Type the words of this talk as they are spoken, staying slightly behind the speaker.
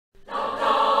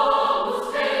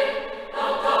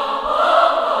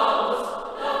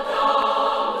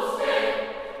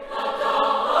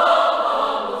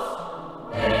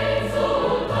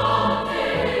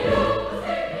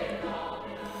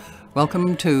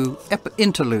Welcome to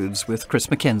Interludes with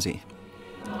Chris Mackenzie.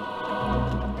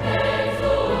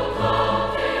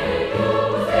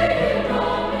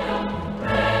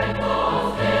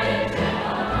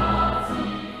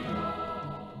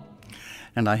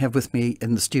 And I have with me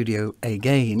in the studio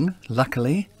again,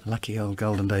 lucky old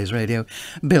Golden Days radio,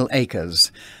 Bill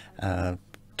Akers,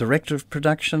 Director of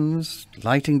Productions,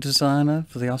 lighting designer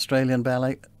for the Australian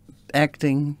Ballet,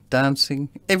 acting, dancing,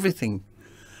 everything.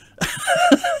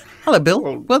 Hello, Bill.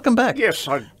 Well, welcome back. Yes,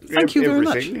 thank you very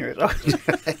much.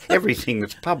 Everything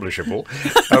that's publishable.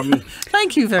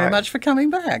 Thank you very much for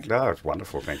coming back. No, it's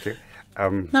wonderful, thank you.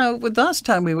 Now, with last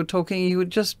time we were talking, you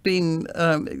had just been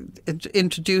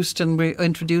introduced and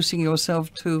introducing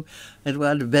yourself to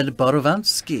Edouard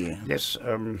Borovansky. Yes,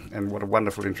 and what a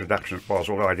wonderful introduction it was,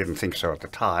 although I didn't think so at the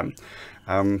time.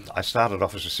 I started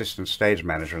off as assistant stage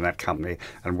manager in that company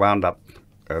and wound up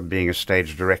being a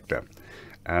stage director.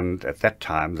 And at that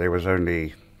time, there was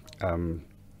only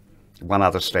one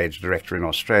other stage director in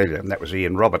Australia, and that was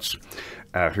Ian Roberts,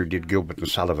 who did Gilbert and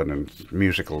Sullivan and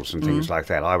musicals and things like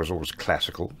that. I was always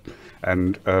classical,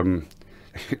 and I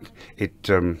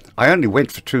only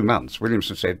went for 2 months.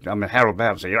 Williamson said, Harold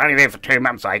Bowden said, "You're only there for 2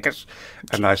 months, Akers."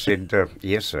 And I said,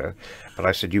 "Yes, sir." But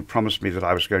I said, "You promised me that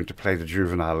I was going to play the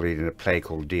juvenile lead in a play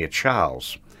called Dear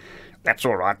Charles." "That's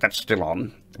all right, that's still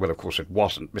on." Well, of course, it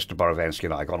wasn't. Mr. Borovansky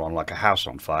and I got on like a house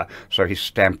on fire, so he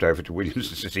stamped over to Williams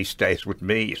and says he stays with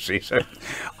me, you see. So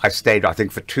I stayed, I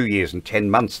think, for 2 years and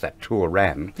 10 months that tour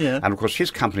ran. Yeah. And, of course,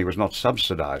 his company was not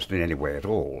subsidised in any way at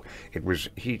all. It was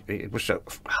a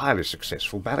highly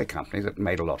successful ballet company that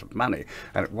made a lot of money.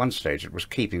 And at one stage, it was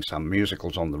keeping some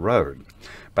musicals on the road.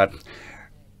 But,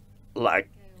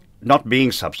 not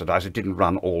being subsidised, it didn't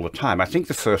run all the time. I think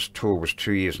the first tour was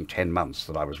 2 years and 10 months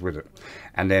that I was with it.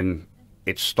 And then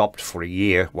it stopped for a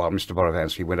year while Mr.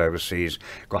 Borovansky went overseas,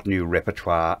 got new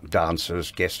repertoire,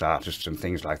 dancers, guest artists and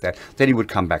things like that. Then he would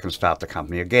come back and start the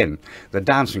company again. The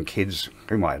dancing kids,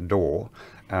 whom I adore,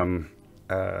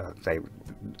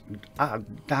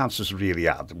 dancers really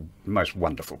are the most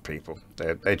wonderful people.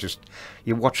 They just,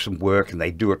 you watch them work and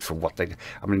they do it for what they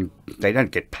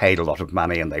don't get paid a lot of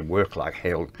money and they work like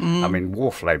hell.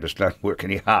 Wharf labourers don't work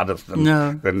any harder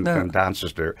than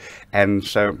dancers do. And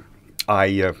so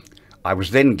I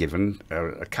was then given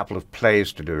a couple of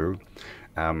plays to do.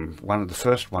 The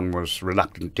first one was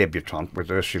Reluctant Debutante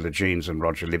with Ursula Jeans and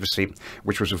Roger Livesey,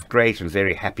 which was a great and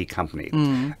very happy company.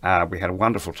 We had a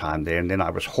wonderful time there, and then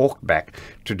I was hawked back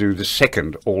to do the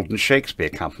second Alden Shakespeare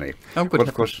Company. Oh, good. Well,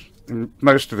 of course,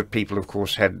 most of the people, of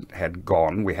course, had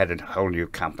gone. We had a whole new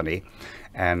company,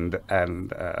 and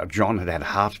John had had a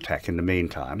heart attack in the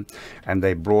meantime, and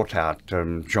they brought out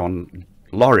John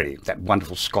Laurie, that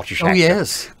wonderful Scottish actor. Oh,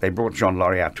 yes. They brought John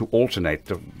Laurie out to alternate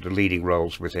the leading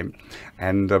roles with him.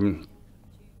 And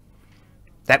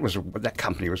that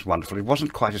company was wonderful. It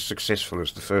wasn't quite as successful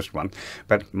as the first one,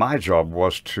 but my job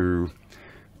was to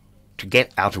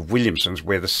get out of Williamson's,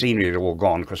 where the scenery had all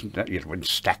gone, because it was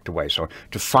stacked away, so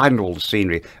to find all the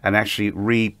scenery and actually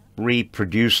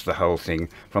reproduce the whole thing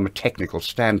from a technical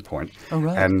standpoint. Oh,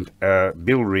 right. And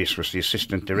Bill Rees was the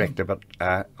assistant director, but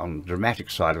on the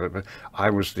dramatic side of it, but I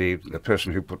was the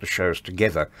person who put the shows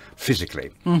together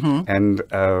physically. And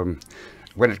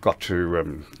when it got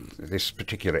to this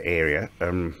particular area,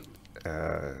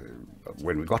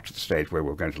 when we got to the stage where we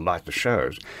were going to light the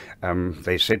shows,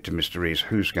 they said to Mr. Rees,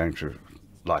 "Who's going to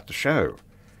light the show?"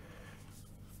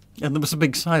 And there was a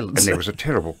big silence. And there was a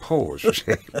terrible pause.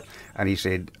 And he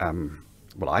said,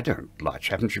 "Well, I don't light.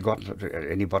 Haven't you got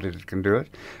anybody that can do it?"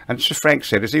 And Sir Frank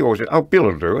said, as he always said, "Oh, Bill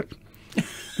will do it."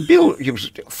 Bill, he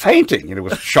was fainting,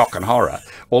 with shock and horror.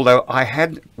 Although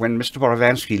when Mr.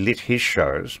 Borovansky lit his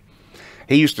shows,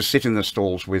 he used to sit in the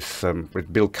stalls with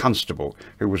Bill Constable,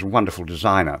 who was a wonderful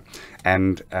designer,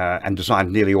 and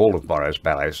designed nearly all of Borrow's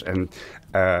ballets. And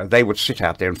they would sit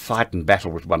out there and fight and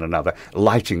battle with one another,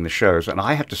 lighting the shows. And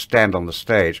I had to stand on the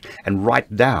stage and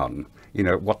write down,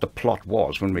 what the plot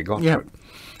was when we got to it.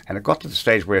 And it got to the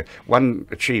stage where one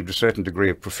achieved a certain degree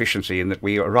of proficiency in that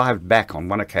we arrived back on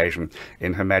one occasion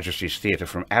in Her Majesty's Theatre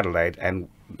from Adelaide, and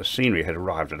the scenery had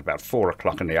arrived at about 4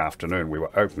 o'clock in the afternoon. We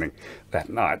were opening that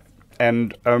night.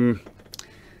 And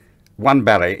one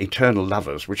ballet, Eternal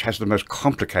Lovers, which has the most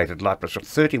complicated light, but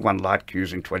 31 light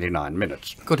cues in 29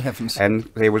 minutes. Good heavens. And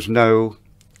there was no,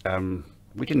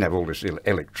 we didn't have all this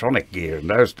electronic gear in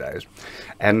those days,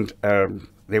 and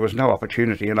there was no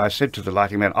opportunity. And I said to the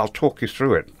lighting man, "I'll talk you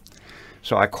through it."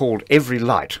 So I called every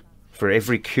light for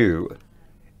every cue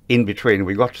in between.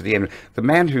 We got to the end. The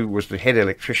man who was the head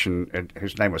electrician,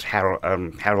 whose name was Harold,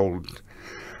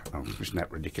 oh, isn't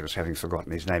that ridiculous, having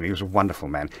forgotten his name? He was a wonderful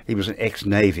man. He was an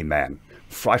ex-Navy man,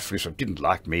 frightfully, so didn't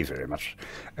like me very much.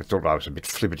 I thought I was a bit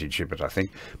flibberty-gibbet, I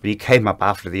think. But he came up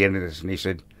after the end of this and he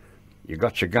said, "You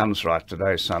got your guns right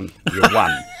today, son. You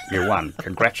won. You won.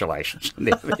 Congratulations."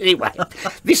 Anyway,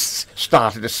 this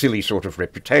started a silly sort of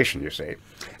reputation, you see.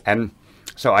 And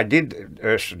so I did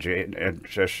Ursula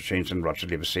Jeans and Roger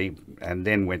Livesey, and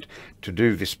then went to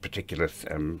do this particular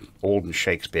Alden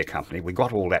Shakespeare Company. We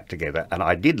got all that together, and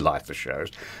I did like the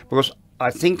shows, because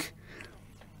I think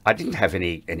I didn't have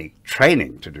any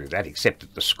training to do that, except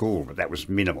at the school, but that was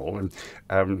minimal.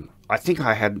 And I think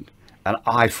I had an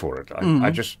eye for it.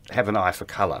 I just have an eye for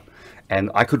colour.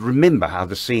 And I could remember how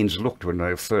the scenes looked when they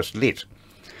were first lit.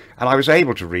 And I was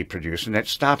able to reproduce, and that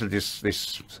started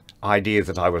this idea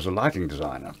that I was a lighting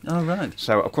designer. Oh, right.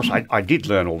 So, of course, I did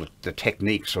learn all the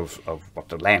techniques of what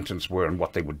the lanterns were and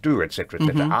what they would do, etc.,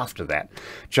 after that,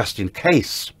 just in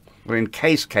case. Well, in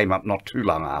case came up not too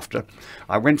long after.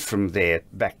 I went from there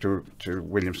back to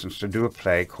Williamson's to do a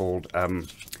play called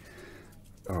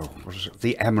what was it?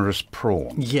 The Amorous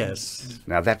Prawn. Yes.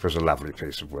 Now, that was a lovely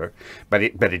piece of work, but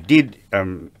it did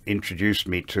introduce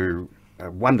me to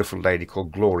a wonderful lady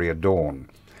called Gloria Dawn,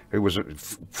 who was a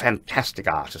fantastic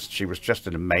artist. She was just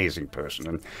an amazing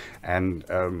person, and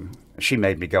she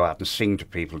made me go out and sing to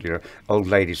people, you know, old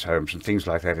ladies' homes and things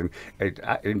like that, and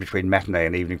in between matinee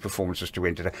and evening performances to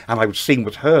entertain. And I would sing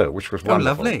with her, which was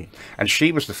wonderful. Oh, lovely. And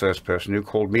she was the first person who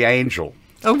called me Angel.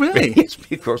 Oh, really? Yes,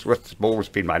 because what's always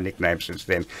been my nickname since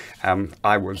then.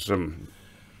 I was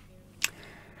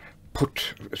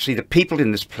see, the people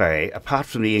in this play, apart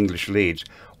from the English leads,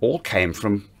 all came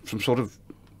from some sort of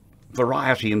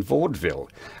variety in vaudeville,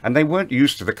 and they weren't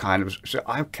used to the kind of. So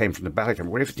I came from the ballet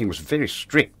company where everything was very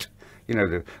strict. You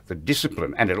know, the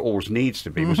discipline, and it always needs to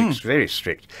be, was very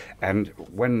strict. And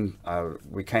when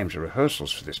we came to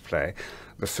rehearsals for this play,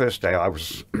 the first day I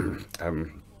was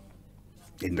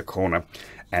in the corner,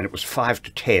 and it was 5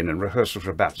 to 10, and rehearsals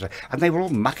were about to start, and they were all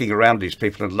mucking around these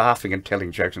people and laughing and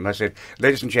telling jokes. And I said,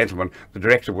 "Ladies and gentlemen, the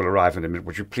director will arrive in a minute.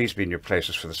 Would you please be in your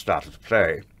places for the start of the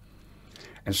play?"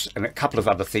 And a couple of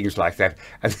other things like that.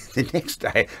 And the next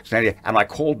day, and I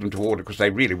called them to order because they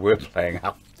really were playing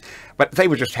up. But they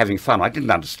were just having fun. I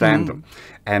didn't understand them.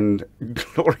 And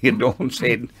Gloria Dawn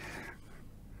said,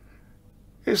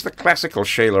 "Here's the classical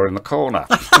Sheila in the corner."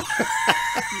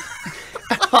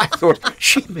 And I thought,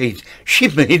 she means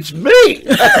me.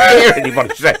 I don't hear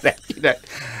anybody say that, you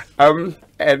know.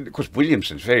 And of course,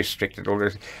 Williamson's very strict and all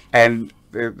this. And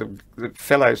the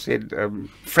fellow said,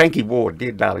 Frankie Ward,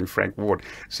 dear darling Frank Ward,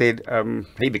 said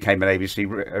he became an ABC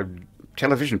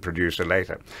television producer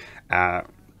later.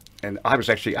 And I was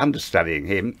actually understudying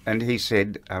him, and he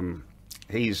said,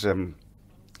 he's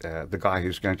the guy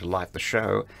who's going to light the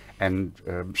show and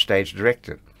stage direct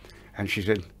it. And she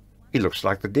said, "He looks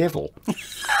like the devil."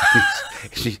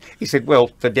 He said,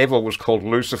 "Well, the devil was called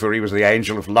Lucifer. He was the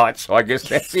angel of light, so I guess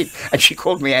that's it." And she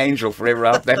called me Angel forever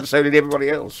after that, and so did everybody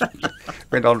else.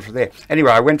 Went on from there.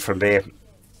 Anyway, I went from there,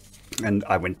 and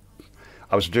I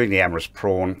was doing The Amorous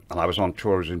Prawn, and I was on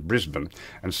tours in Brisbane,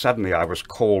 and suddenly I was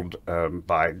called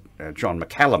by John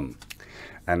McCallum.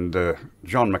 And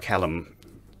John McCallum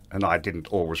and I didn't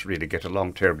always really get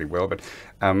along terribly well, but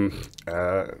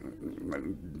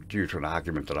due to an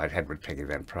argument that I'd had with Peggy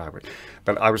Van Private.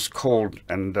 But I was called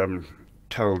and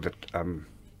told that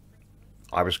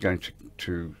I was going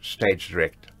to stage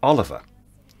direct Oliver.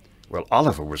 Well,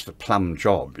 Oliver was the plum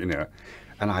job, you know.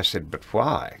 And I said, "But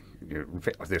why?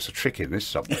 There's a trick in this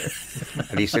somewhere."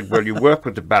 And he said, "Well, you work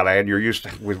with the ballet and you're used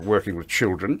to working with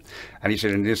children." And he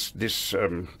said, "In this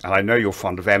and I know you're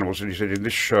fond of animals." And he said, "In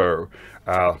this show,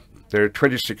 there are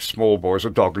 26 small boys, a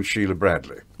dog, and Sheila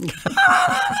Bradley."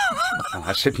 And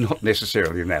I said, "Not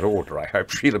necessarily in that order, I hope.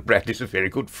 Sheila Bradley's a very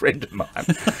good friend of mine."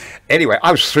 Anyway,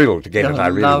 I was thrilled to get it. I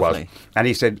really was. And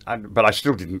he said, but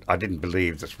I didn't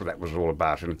believe that's what that was all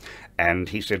about. And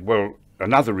he said, "Well,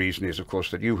 another reason is, of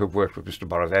course, that you have worked with Mr.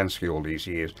 Borovansky all these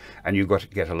years, and you got to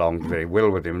get along very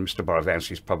well with him. Mr.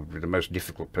 Borovansky is probably the most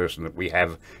difficult person that we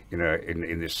have, you know,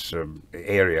 in this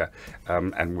area,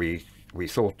 and we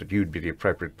thought that you'd be the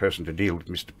appropriate person to deal with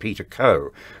Mr. Peter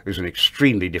Coe, who's an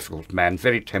extremely difficult man,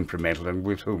 very temperamental, and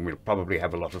with whom we'll probably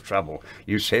have a lot of trouble."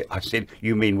 I said,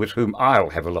 "You mean with whom I'll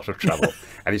have a lot of trouble?"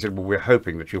 And he said, "Well, we're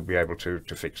hoping that you'll be able to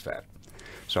fix that."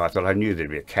 So I thought I knew there'd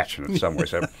be a catch in it somewhere.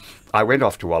 So I went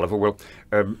off to Oliver. Well,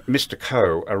 Mr.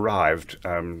 Coe arrived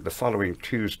the following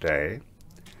Tuesday.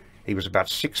 He was about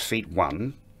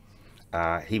 6'1".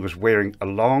 He was wearing a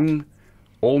long,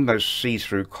 almost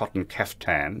see-through cotton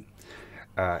caftan,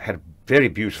 had a very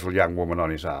beautiful young woman on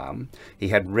his arm. He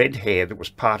had red hair that was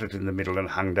parted in the middle and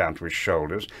hung down to his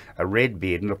shoulders, a red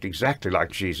beard, and looked exactly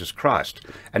like Jesus Christ,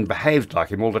 and behaved like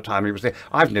him all the time he was there.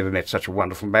 I've never met such a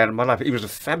wonderful man in my life. He was a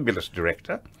fabulous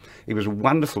director. He was a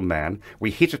wonderful man.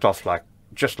 We hit it off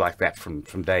just like that from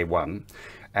day one.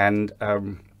 And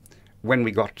when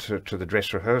we got to the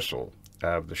dress rehearsal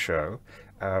of the show,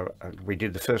 we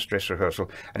did the first dress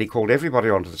rehearsal, and he called everybody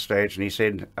onto the stage, and he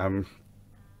said,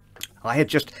 I had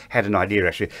just had an idea,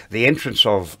 actually. The entrance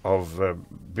of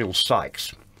Bill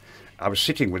Sykes, I was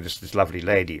sitting with this lovely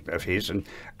lady of his, and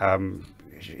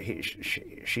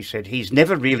she said he's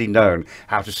never really known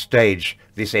how to stage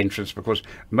this entrance, because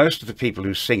most of the people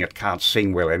who sing it can't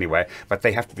sing well anyway, but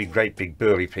they have to be great big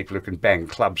burly people who can bang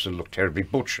clubs and look terribly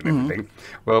butch and everything.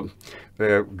 Well,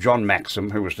 John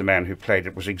Maxim, who was the man who played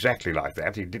it, was exactly like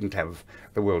that. He didn't have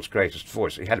the world's greatest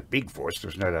voice. He had a big voice, there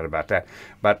was no doubt about that,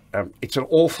 but it's an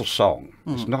awful song.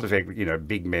 It's not a very,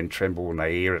 big men tremble when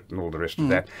they hear it and all the rest of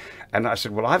that. And I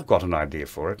said, well, I've got an idea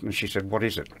for it. And she said, what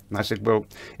is it? And I said, well,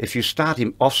 if you start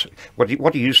him off, what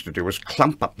he used to do was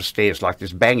clump up the stairs like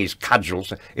this, bang his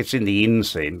cudgels. It's in the inn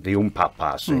scene, the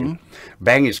umpapa scene.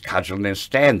 Bang his cudgel and then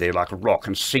stand there like a rock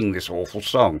and sing this awful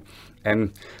song.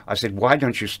 And I said, why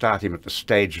don't you start him at the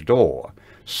stage door,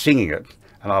 singing it,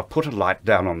 and I'll put a light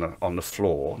down on the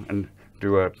floor and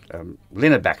do a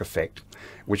Linneback effect,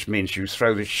 which means you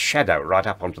throw this shadow right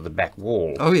up onto the back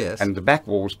wall. Oh, yes. And the back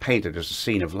wall was painted as a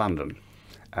scene of London.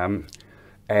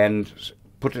 And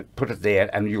put it there,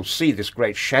 and you'll see this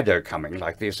great shadow coming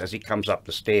like this as he comes up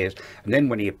the stairs. And then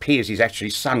when he appears, he's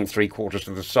actually sung 3/4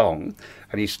 of the song,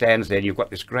 and he stands there, and you've got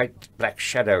this great black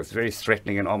shadow. It's very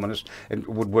threatening and ominous, and it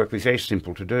would work. Be very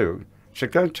simple to do. She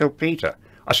said, go and tell Peter.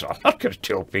 I said, I'm not going to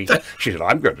tell Peter. She said,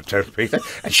 I'm going to tell Peter.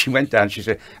 And she went down, she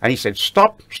said, and he said,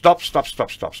 stop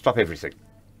everything.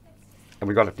 And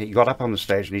he got up on the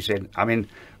stage, and he said, I mean,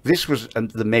 this was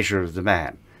the measure of the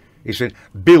man. He said,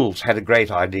 Bill's had a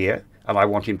great idea, and I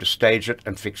want him to stage it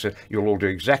and fix it. You'll all do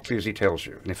exactly as he tells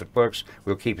you. And if it works,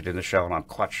 we'll keep it in the show, and I'm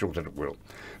quite sure that it will.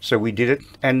 So we did it,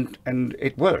 and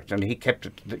it worked. And he kept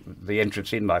the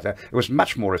entrance in like that. It was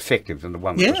much more effective than the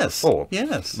one that was before.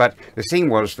 Yes. But the thing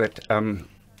was that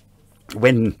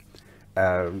when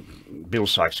Bill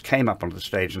Sykes came up onto the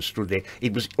stage and stood there,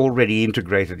 it was already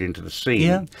integrated into the scene.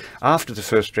 Yeah. After the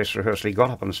first dress rehearsal, he got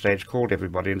up on the stage, called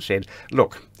everybody and said,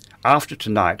 look, after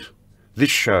tonight, this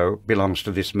show belongs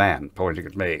to this man, pointing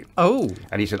at me. Oh.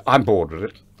 And he said, I'm bored with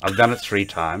it. I've done it 3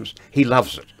 times. He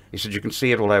loves it. He said, you can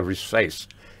see it all over his face.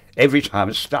 Every time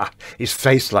it starts, his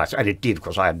face lights, and it did,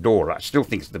 because I adore it. I still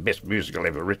think it's the best musical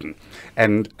ever written.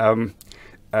 And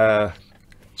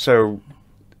so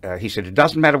he said, it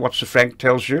doesn't matter what Sir Frank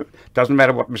tells you. Doesn't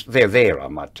matter what they're there, I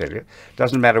might tell you.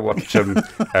 Doesn't matter what Mr.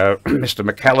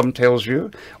 McCallum tells you,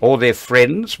 or their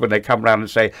friends when they come round and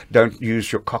say, don't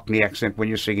use your Cockney accent when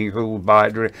you're singing Who'll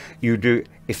Bide. You do.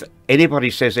 If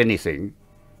anybody says anything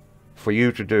for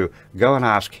you to do, go and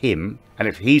ask him, and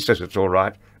if he says it's all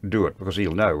right, do it, because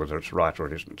he'll know whether it's right or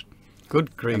it isn't.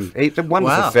 Good grief. He's a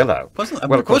wonderful fellow.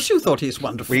 Well, of course you thought he was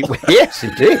wonderful. Yes,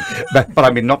 indeed. But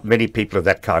I mean, not many people are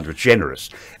that kind of generous.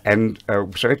 And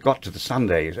so it got to the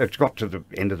Sunday, it got to the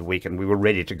end of the week, and we were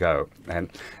ready to go. And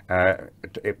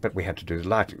but we had to do the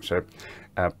lighting. So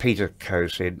Peter Coe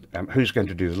said, who's going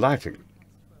to do the lighting?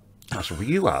 I said, well,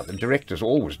 you are. The directors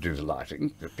always do the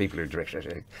lighting, the people who direct.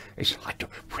 He said,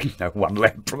 we know one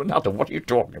lamp from another. What are you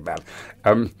talking about?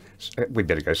 We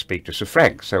better go speak to Sir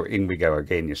Frank. So in we go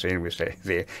again, you see, and we stay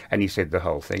there. And he said the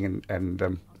whole thing.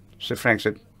 And Sir Frank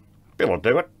said, Bill will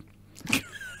do it.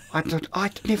 I thought,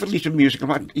 I'd never lit a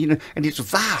musical, and it's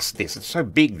vast, this. It's so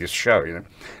big, this show,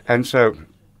 And so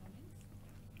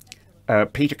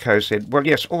Peter Coe said, well,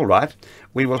 yes, all right.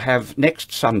 We will have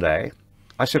next Sunday.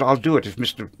 I said, I'll do it if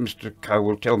Mr. Coe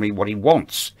will tell me what he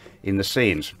wants in the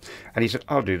scenes. And he said,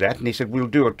 I'll do that. And he said, we'll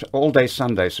do it all day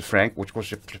Sunday, Sir Frank, which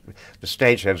was the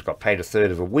stagehands got paid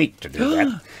 1/3 of a week to do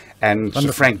that. And wonderful.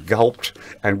 Sir Frank gulped,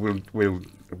 and we'll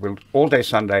all day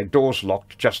Sunday, doors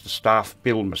locked, just the staff,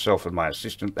 Bill, myself, and my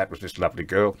assistant. That was this lovely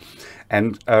girl.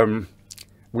 And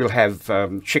we'll have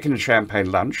chicken and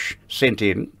champagne lunch sent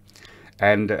in.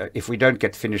 And if we don't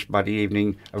get finished by the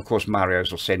evening, of course,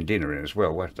 Mario's will send dinner in as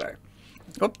well, won't they?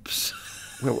 Oops.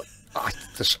 Well,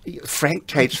 Frank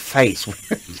Tate's face.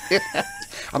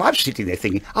 And I'm sitting there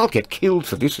thinking, I'll get killed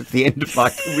for this at the end of my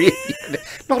career.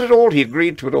 Not at all. He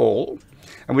agreed to it all.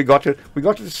 And we got to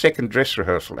the second dress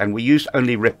rehearsal, and we used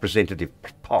only representative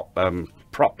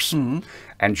props. And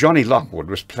Johnny Lockwood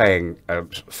was playing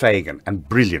Fagin, and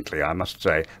brilliantly, I must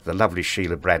say. The lovely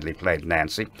Sheila Bradley played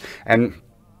Nancy. And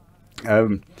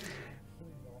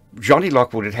Johnny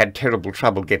Lockwood had terrible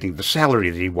trouble getting the salary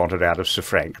that he wanted out of Sir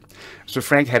Frank. Sir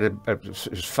Frank had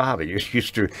his father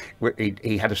used to,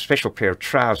 he had a special pair of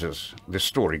trousers. The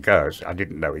story goes, I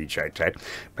didn't know E.J. Tate,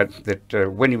 but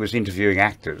that when he was interviewing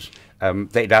actors,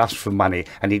 they'd ask for money,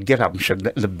 and he'd get up and show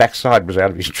the backside was out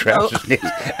of his trousers. And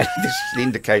this is an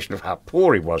indication of how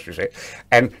poor he was, you see.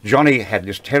 And Johnny had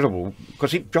this terrible,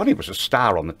 because Johnny was a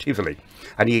star on the Tivoli,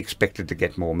 and he expected to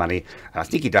get more money. I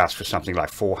think he'd asked for something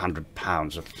like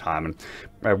 £400 at the time,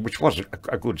 and which was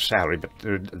a good salary, but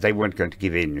they weren't going to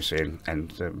give in, you see.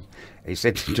 And he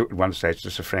said at one stage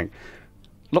to Sir Frank,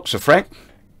 "Look, Sir Frank,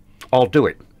 I'll do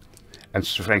it." And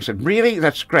Sir Frank said, "Really?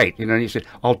 That's great." You know, and he said,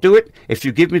 "I'll do it. If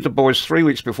you give me the boys 3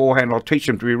 weeks beforehand, I'll teach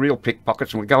them to be real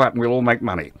pickpockets, and we'll go out and we'll all make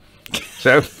money."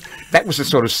 So that was the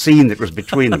sort of scene that was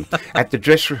between them. At the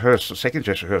dress rehearsal, second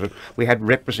dress rehearsal, we had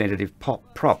representative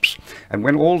props. And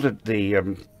when all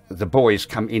the boys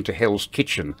come into Hell's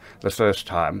Kitchen the first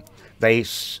time, they're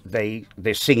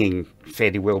singing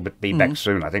Fare Thee Well But Be Back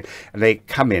Soon, I think, and they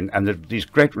come in, and these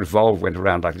great revolve went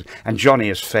around like this, and Johnny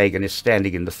as Fagin is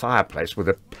standing in the fireplace with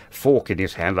a fork in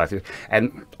his hand like this,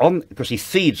 and because he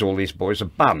feeds all these boys a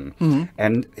bun,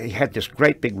 and he had this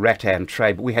great big rattan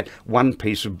tray, but we had one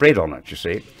piece of bread on it, you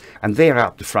see, and they're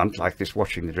out the front like this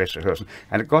watching the dress rehearsal,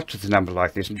 and it got to the number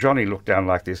like this, and Johnny looked down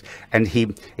like this, and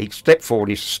he stepped forward,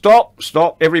 and he said,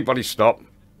 "Stop, everybody stop."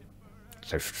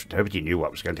 So nobody knew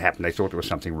what was going to happen. They thought there was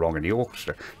something wrong in the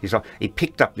orchestra. He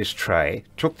picked up this tray,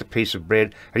 took the piece of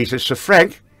bread, and he said, "Sir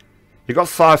Frank, you got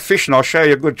 5 fish, and I'll show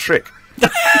you a good trick."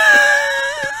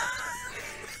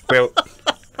 Well,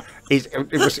 it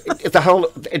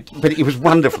was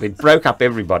wonderful. It broke up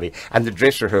everybody, and the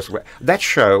dress rehearsal. That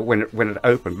show, when it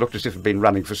opened, looked as if it had been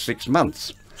running for 6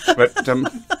 months. But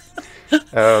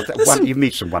Listen, you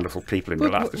meet some wonderful people in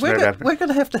your life. We're going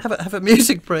to have a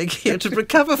music break here to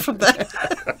recover from that.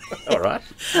 All right.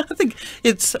 I think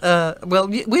it's, well,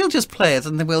 we'll just play it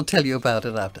and then we'll tell you about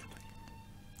it after.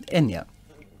 Enya.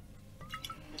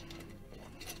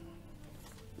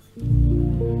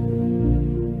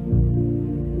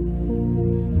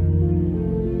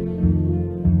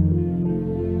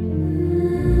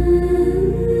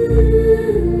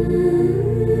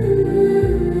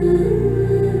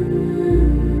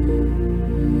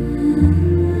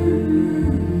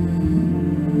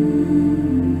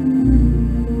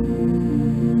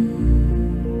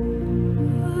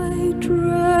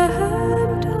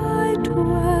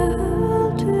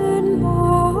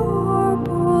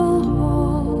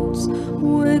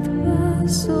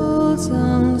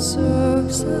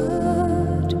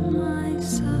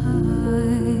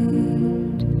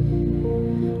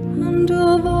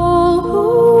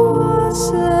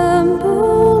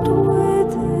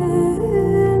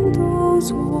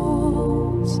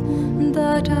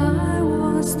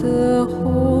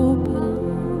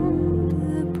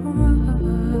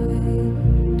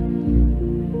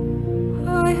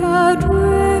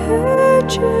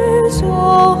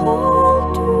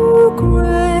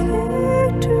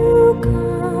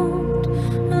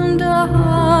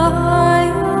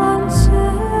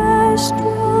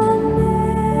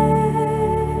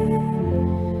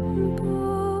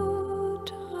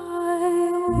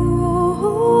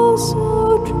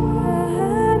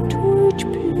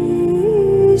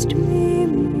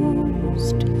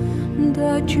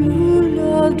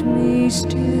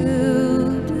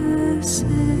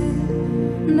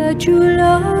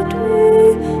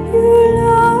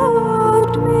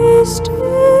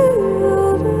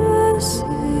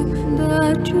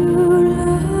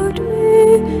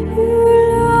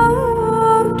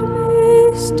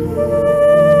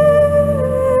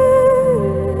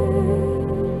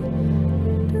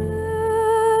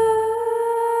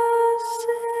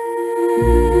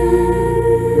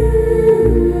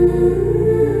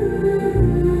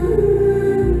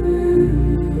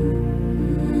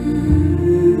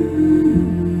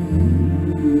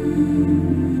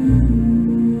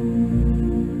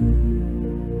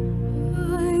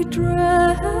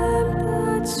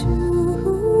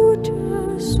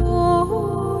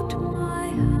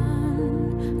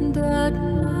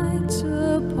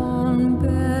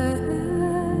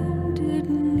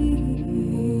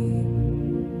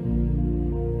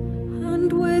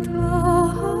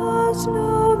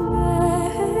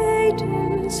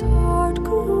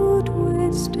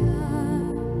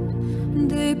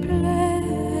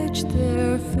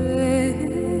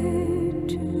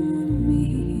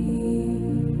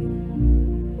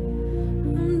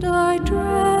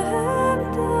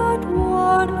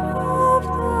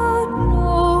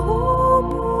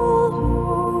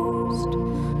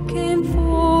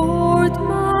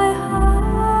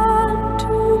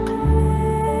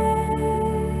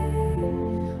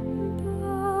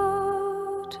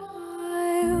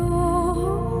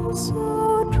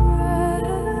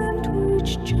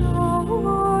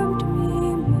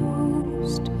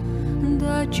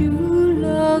 you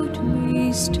loved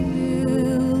me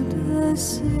still the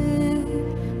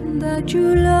same, that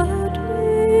you loved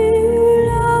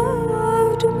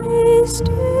me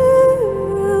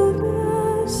still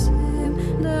the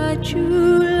same, that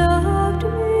you loved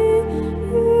me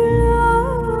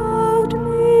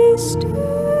still.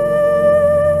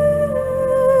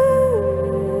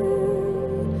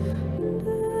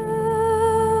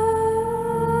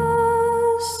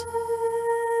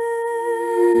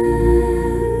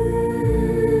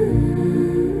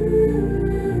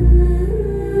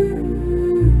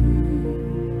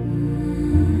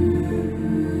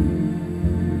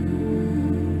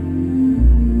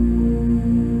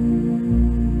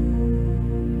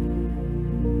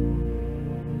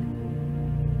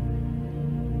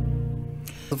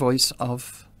 The voice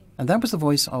of, and that was the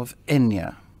voice of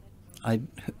Enya.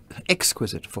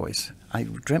 Exquisite voice. I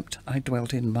dreamt I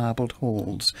dwelt in marbled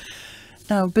halls.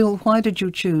 Now, Bill, why did you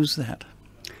choose that?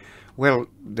 Well,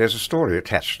 there's a story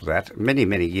attached to that. Many,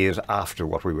 many years after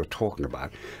what we were talking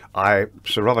about,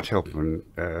 Sir Robert Helpman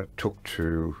took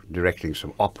to directing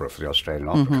some opera for the Australian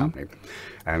Opera Company,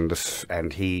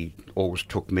 and he always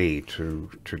took me to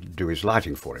do his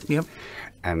lighting for him. Yep.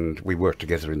 And we worked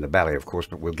together in the ballet, of course,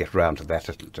 but we'll get round to that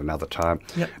at another time.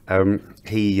 Yep.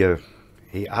 He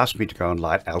asked me to go and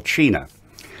light Alcina.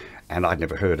 And I'd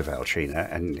never heard of Alcina,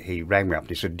 and he rang me up and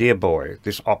he said, "Dear boy,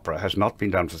 this opera has not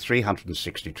been done for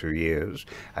 362 years,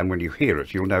 and when you hear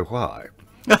it, you'll know why."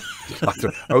 I thought,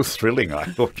 oh, thrilling, I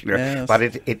thought, you know. Yes. But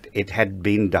it had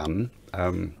been done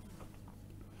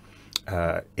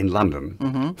in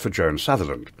London for Joan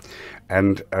Sutherland,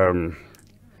 and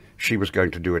she was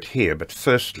going to do it here, but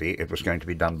firstly it was going to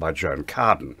be done by Joan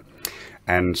Carden.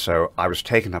 And so I was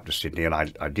taken up to Sydney, and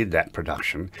I did that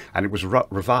production, and it was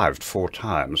revived 4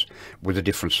 times with a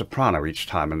different soprano each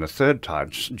time. And the third time,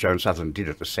 Joan Sutherland did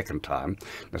it the second time.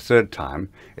 The third time,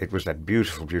 it was that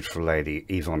beautiful, beautiful lady,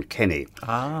 Yvonne Kenny.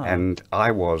 Ah. And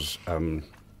I was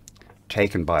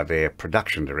taken by their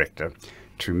production director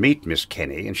to meet Miss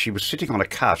Kenny, and she was sitting on a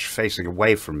couch facing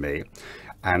away from me.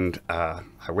 And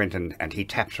I went and he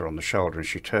tapped her on the shoulder, and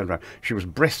she turned around. She was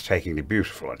breathtakingly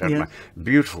beautiful. I don't know,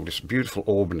 beautiful, this beautiful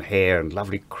auburn hair and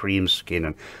lovely cream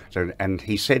skin. And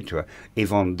he said to her,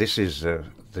 "Yvonne, this is the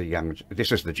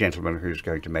gentleman who's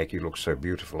going to make you look so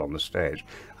beautiful on the stage."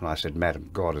 And I said, "Madam,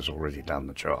 God has already done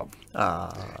the job."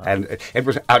 And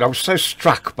I was so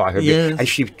struck by her, and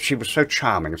she was so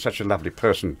charming and such a lovely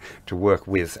person to work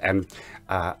with. And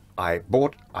I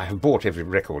have bought every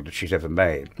record that she's ever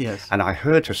made. Yes. And I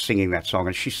heard her singing that song,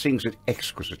 and she sings it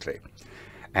exquisitely.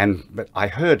 But I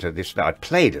heard her I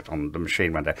played it on the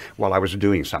machine one day while I was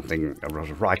doing something, I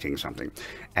was writing something,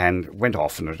 and went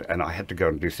off, and I had to go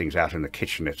and do things out in the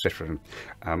kitchen, etc. And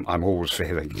I'm always for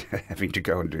having to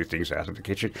go and do things out in the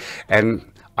kitchen.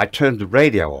 And I turned the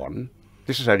radio on.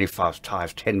 This is only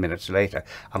 10 minutes later,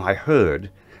 and I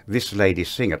heard this lady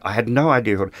sing it. I had no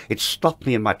idea. It stopped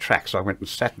me in my tracks. I went and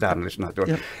sat down and listened. I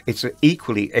thought, it's an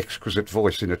equally exquisite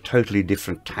voice in a totally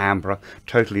different timbre,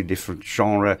 totally different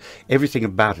genre. Everything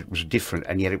about it was different,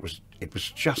 and yet it was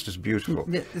just as beautiful.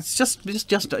 It's just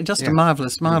a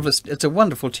marvelous. It's a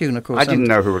wonderful tune, of course. I didn't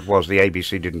know who it was. The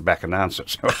ABC didn't back announce it,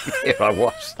 so here I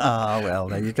was. Ah, well,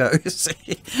 there you go.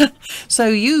 See, so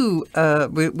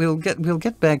we'll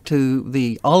get back to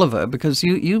the Oliver, because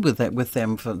you were with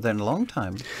them for then a long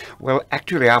time. Well,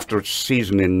 actually, after its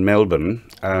season in Melbourne,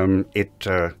 it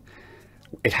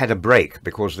had a break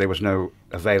because there was no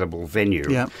available venue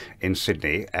in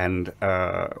Sydney, and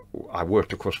I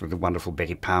worked, of course, with the wonderful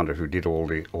Betty Pounder, who did all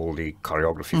the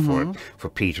choreography for it, for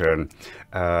Peter, and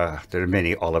there are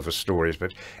many Oliver stories.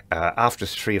 But after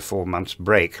 3 or 4 months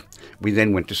break, we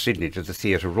then went to Sydney to the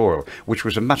Theatre Royal, which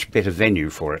was a much better venue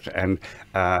for it, and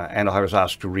I was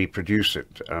asked to reproduce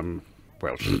it.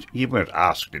 Well, you weren't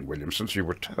asked in Williamson's, you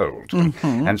were told.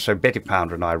 And so Betty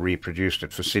Pounder and I reproduced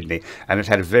it for Sydney, and it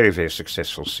had a very, very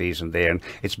successful season there, and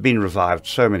it's been revived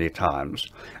so many times.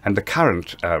 And the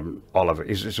current Oliver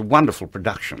is a wonderful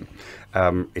production.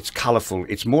 It's colourful.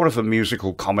 It's more of a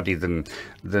musical comedy than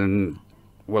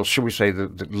well, shall we say,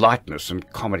 the lightness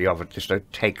and comedy of it just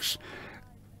takes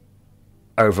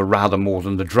over rather more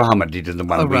than the drama did in the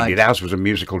one we did. Ours was a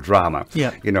musical drama,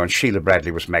 you know, and Sheila Bradley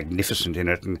was magnificent in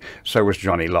it, and so was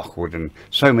Johnny Lockwood, and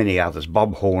so many others,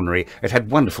 Bob Hornery. It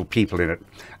had wonderful people in it,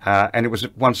 and it was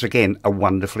once again a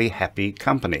wonderfully happy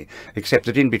company, except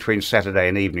that in between Saturday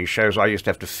and evening shows I used to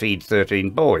have to feed 13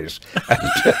 boys.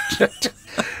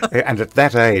 And at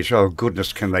that age, oh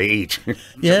goodness, can they eat?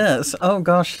 Yes, oh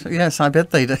gosh, yes, I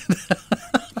bet they did.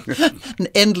 an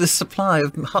endless supply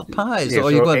of hot pies. Yes,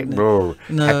 or you got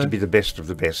had to be the best of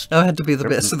the best. Oh, it had to be the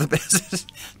best of the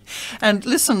best. And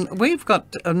listen, we've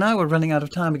got, now we're running out of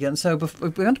time again, so we're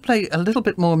going to play a little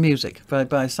bit more music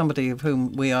by somebody of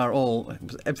whom we are all,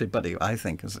 everybody I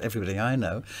think, everybody I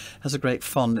know, has a great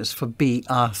fondness for B.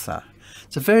 Arthur.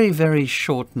 It's a very, very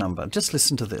short number. Just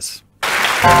listen to this.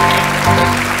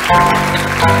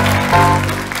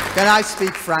 Can I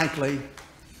speak frankly?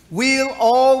 We'll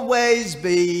always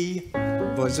be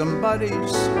bosom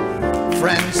buddies,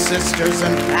 friends, sisters,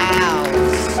 and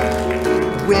pals.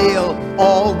 We'll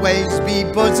always be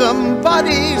bosom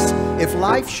buddies. If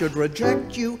life should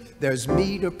reject you, there's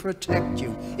me to protect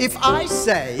you. If I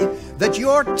say that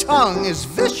your tongue is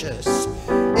vicious,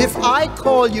 if I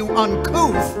call you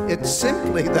uncouth, it's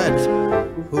simply that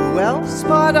who else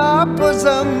but our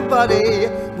bosom buddy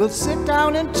will sit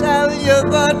down and tell you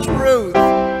the truth.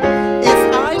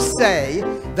 If I say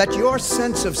that your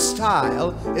sense of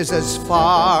style is as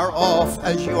far off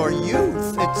as your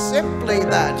youth, it's simply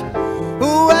that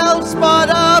who else but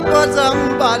our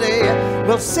bosom buddy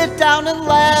will sit down and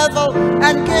level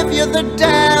and give you the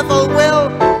devil, will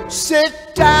sit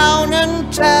down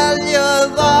and tell you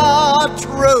the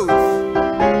truth.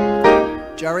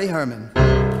 Jerry Herman.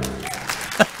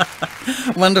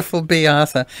 Wonderful B.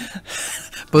 Arthur.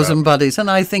 Bosom buddies.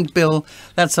 And I think, Bill,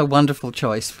 that's a wonderful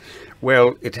choice.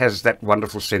 Well, it has that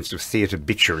wonderful sense of theatre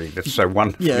bitchery that's so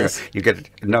wonderful. Yes. You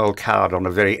get Noel Coward on a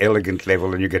very elegant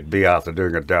level, and you get B. Arthur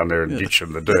doing it down there and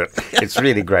ditching the dirt. It's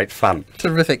really great fun.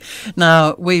 Terrific.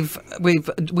 Now, we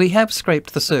have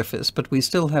scraped the surface, but we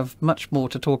still have much more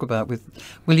to talk about.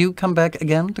 Will you come back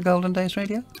again to Golden Days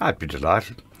Radio? I'd be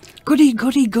delighted. Goody,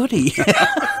 goody, goody.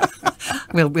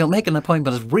 We'll make an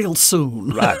appointment real soon.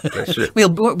 Right, that's it.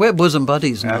 We're bosom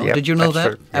buddies now. Yep, Did you know that?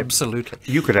 true. Yep. Absolutely.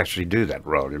 You could actually do that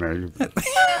role, you know.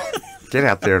 Get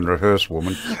out there and rehearse,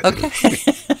 woman. Okay.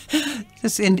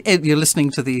 You're listening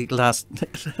to the last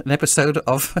episode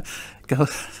of...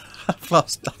 I've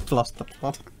lost the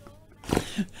plot.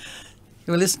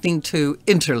 You're listening to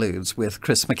Interludes with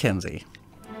Chris Mackenzie.